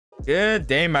Good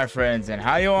day, my friends, and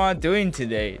how you all doing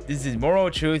today? This is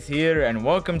Moral Truth here, and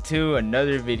welcome to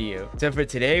another video. So for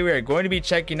today, we are going to be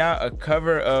checking out a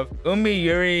cover of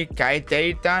Umiyuri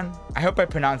Kaiteitan. I hope I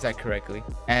pronounced that correctly.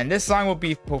 And this song will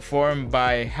be performed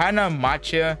by Hana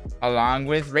Macchia along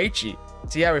with Rachie.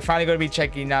 So yeah, we're finally going to be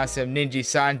checking out some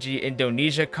Nijisanji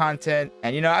Indonesia content.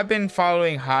 And you know, I've been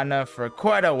following Hana for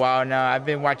quite a while now. I've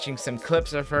been watching some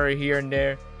clips of her here and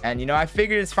there. And you know, I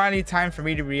figured it's finally time for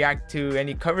me to react to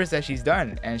any covers that she's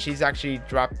done. And she's actually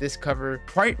dropped this cover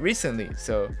quite recently.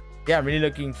 So yeah, I'm really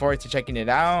looking forward to checking it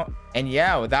out. And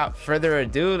yeah, without further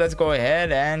ado, let's go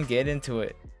ahead and get into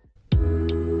it.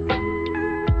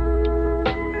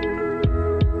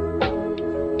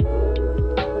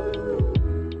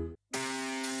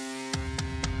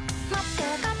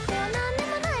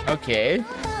 Okay.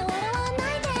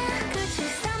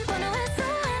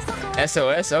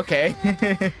 SOS, okay.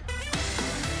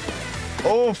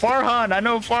 Oh, Farhan, I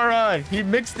know Farhan. He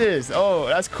mixed this. Oh,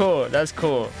 that's cool. That's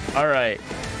cool. All right.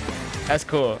 That's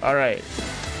cool. All right.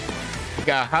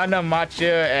 Got Hana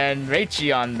Macchia and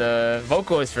Rachie on the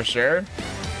vocals for sure.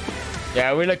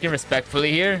 Yeah, we're looking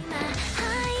respectfully here.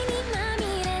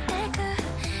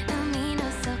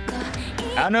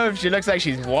 I don't know if she looks like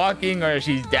she's walking or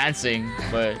she's dancing,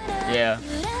 but yeah.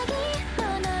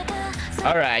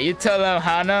 Alright, you tell them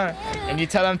Hana, and you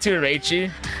tell them to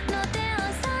Rachie.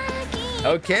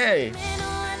 Okay.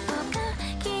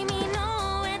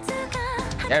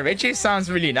 Yeah, Rachie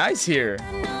sounds really nice here,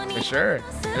 for sure.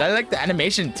 And I like the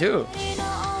animation too.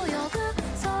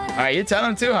 Alright, you tell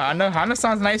them too, Hana. Hana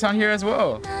sounds nice on here as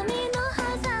well.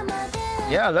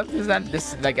 Yeah, I love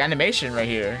this like animation right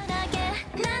here.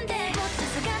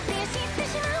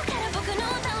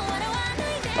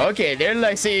 Okay, they're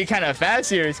like saying kind of fast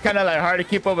here. It's kind of like hard to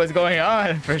keep up what's going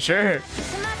on for sure.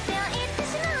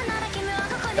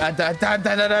 Like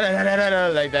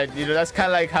that, you know, that's kind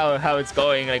of like how it's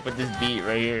going, like with this beat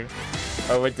right here,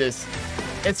 or with this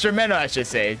instrumental, I should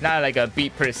say. It's not like a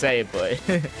beat per se, but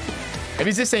maybe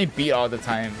it's just saying beat all the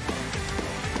time.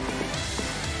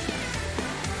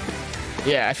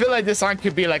 Yeah, I feel like this song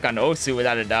could be like on Osu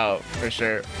without a doubt, for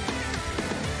sure.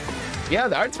 Yeah,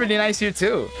 the art's really nice here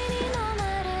too.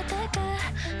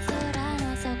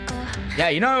 Yeah,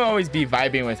 you know, I'll always be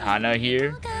vibing with Hana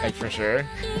here, like for sure.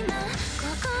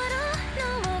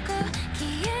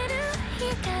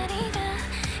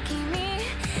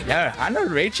 Yeah, Hana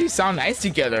and Rachie sound nice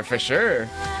together for sure.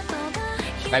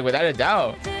 Like without a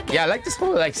doubt. Yeah, I like this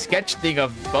whole like sketch thing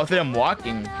of both of them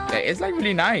walking. Like, it's like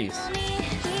really nice.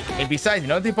 And besides, you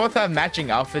know, they both have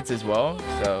matching outfits as well,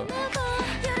 so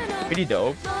pretty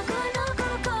dope.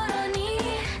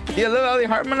 Yeah, look how they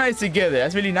harmonize together.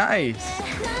 That's really nice.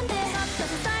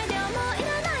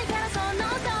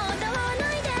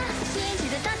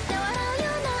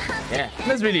 Yeah,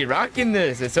 Hana's really rocking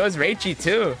this, and so is Rachie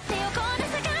too.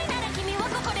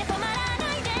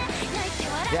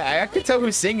 Yeah, I could tell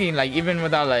who's singing, like even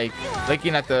without like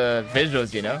looking at the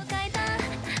visuals, you know.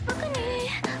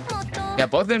 Yeah,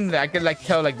 both of them, I could like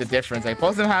tell like the difference. Like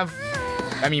both of them have,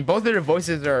 I mean, both of their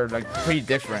voices are like pretty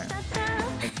different,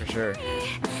 like for sure.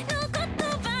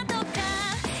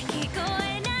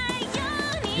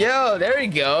 Yo, there we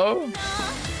go.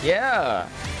 Yeah.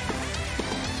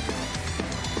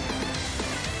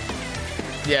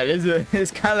 Yeah, it's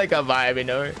kind of like a vibe, you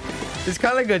know. It's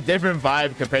kind of like a different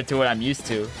vibe compared to what I'm used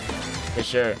to, for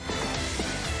sure.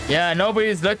 Yeah,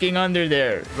 nobody's looking under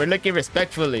there. We're looking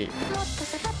respectfully.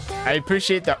 I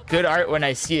appreciate the good art when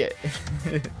I see it.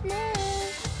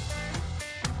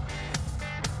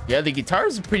 Yeah, the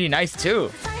guitars are pretty nice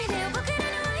too.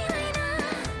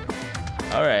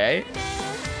 All right.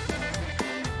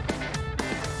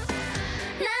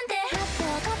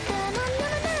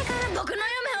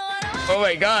 Oh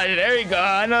my god, there we go,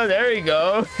 Hana, there we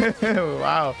go.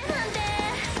 Wow.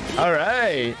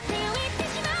 Alright.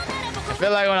 I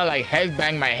feel like when I like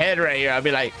headbang my head right here, I'll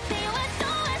be like,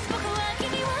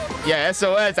 yeah,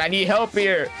 SOS, I need help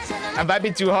here. I'm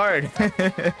vibing too hard.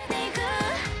 I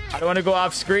don't want to go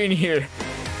off screen here.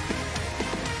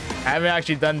 I haven't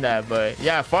actually done that, but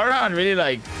yeah, Farhan really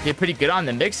like did pretty good on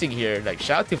the mixing here. Like,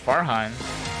 shout out to Farhan.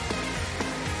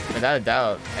 Without a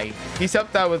doubt, like he's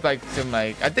helped out with like some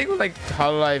like I think with like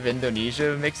Hololive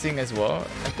Indonesia mixing as well.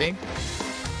 I think,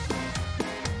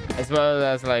 as well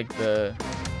as like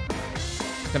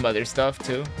some other stuff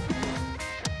too.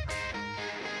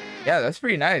 Yeah, that's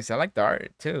pretty nice. I like the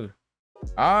art too.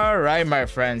 All right, my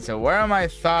friends. So, what are my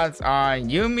thoughts on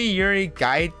Umiyuri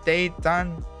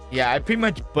Kaiteitan? Yeah, I pretty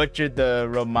much butchered the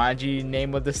Romaji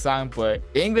name of the song, but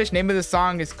the English name of the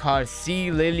song is called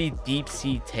Sea Lily Deep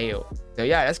Sea Tale. So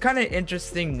yeah, that's kind of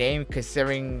interesting name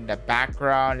considering the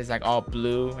background is like all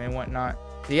blue and whatnot.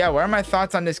 So yeah, what are my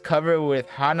thoughts on this cover with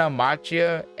Hana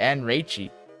Macchia and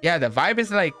Rachie? Yeah, the vibe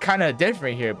is like kind of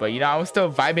different here, but you know, I was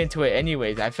still vibing to it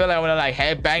anyways. I feel like I want to like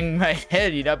head bang my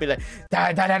head, you know, be like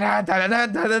da da da da da da da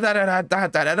da da da da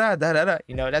da da da da.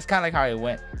 You know, that's kind of like how it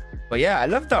went. But yeah, I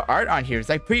love the art on here. It's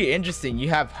like pretty interesting. You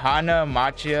have Hana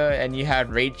Macchia and you have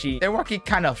Rachie. They're walking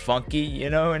kind of funky, you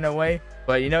know, in a way.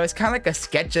 But you know, it's kind of like a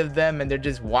sketch of them and they're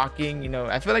just walking, you know.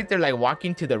 I feel like they're like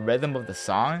walking to the rhythm of the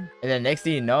song. And then next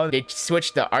thing you know, they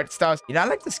switch the art styles. You know, I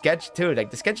like the sketch too.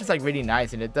 Like the sketch is like really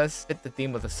nice and it does fit the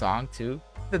theme of the song too.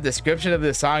 The description of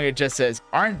the song, it just says,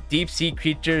 "Aren't deep sea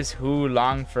creatures who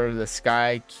long for the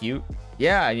sky cute?"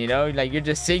 Yeah, you know, like you're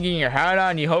just singing your heart out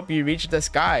and you hope you reach the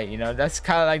sky. You know, that's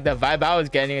kind of like the vibe I was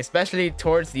getting, especially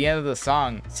towards the end of the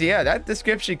song. So yeah, that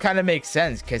description kind of makes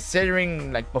sense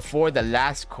considering like before the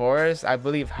last chorus, I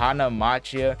believe Hana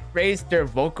Macchia raised their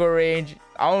vocal range.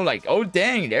 I was like, oh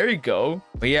dang, there we go.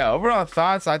 But yeah, overall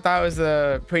thoughts, I thought it was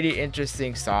a pretty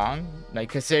interesting song. Like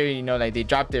considering, you know, like they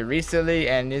dropped it recently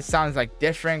and it sounds like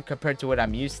different compared to what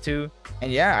I'm used to.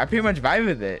 And yeah, I pretty much vibe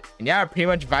with it. And yeah, I pretty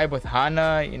much vibe with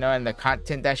Hana, you know, and the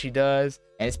content that she does.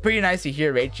 And it's pretty nice to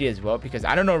hear Rachie as well because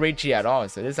I don't know Rachie at all.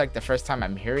 So this is like the first time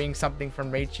I'm hearing something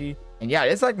from Rachie. And yeah,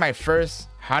 it's like my first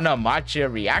Hana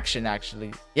Macchia reaction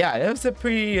actually. Yeah, it was a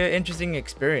pretty interesting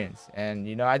experience. And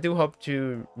you know, I do hope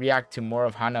to react to more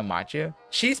of Hana Macchia.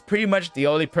 She's pretty much the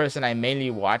only person I mainly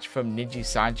watch from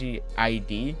Nijisanji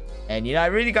ID. And you know, I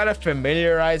really gotta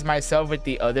familiarize myself with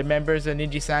the other members of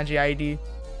Nijisanji ID.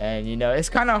 And you know, it's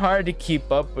kind of hard to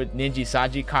keep up with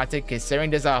Nijisanji content considering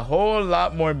there's a whole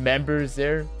lot more members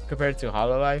there compared to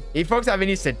Hololive. If you folks have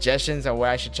any suggestions on where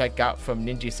I should check out from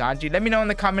Nijisanji, let me know in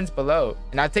the comments below.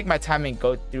 And I'll take my time and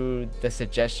go through the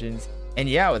suggestions. And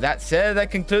yeah, with that said,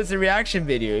 that concludes the reaction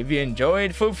video. If you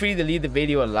enjoyed, feel free to leave the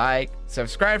video a like,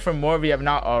 subscribe for more if you have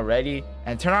not already,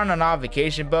 and turn on the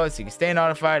notification bell so you can stay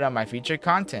notified on my future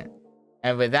content.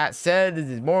 And with that said, this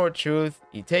is Moral Truth.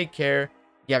 You take care.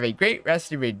 You have a great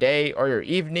rest of your day or your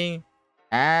evening,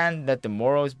 and let the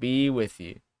morals be with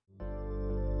you.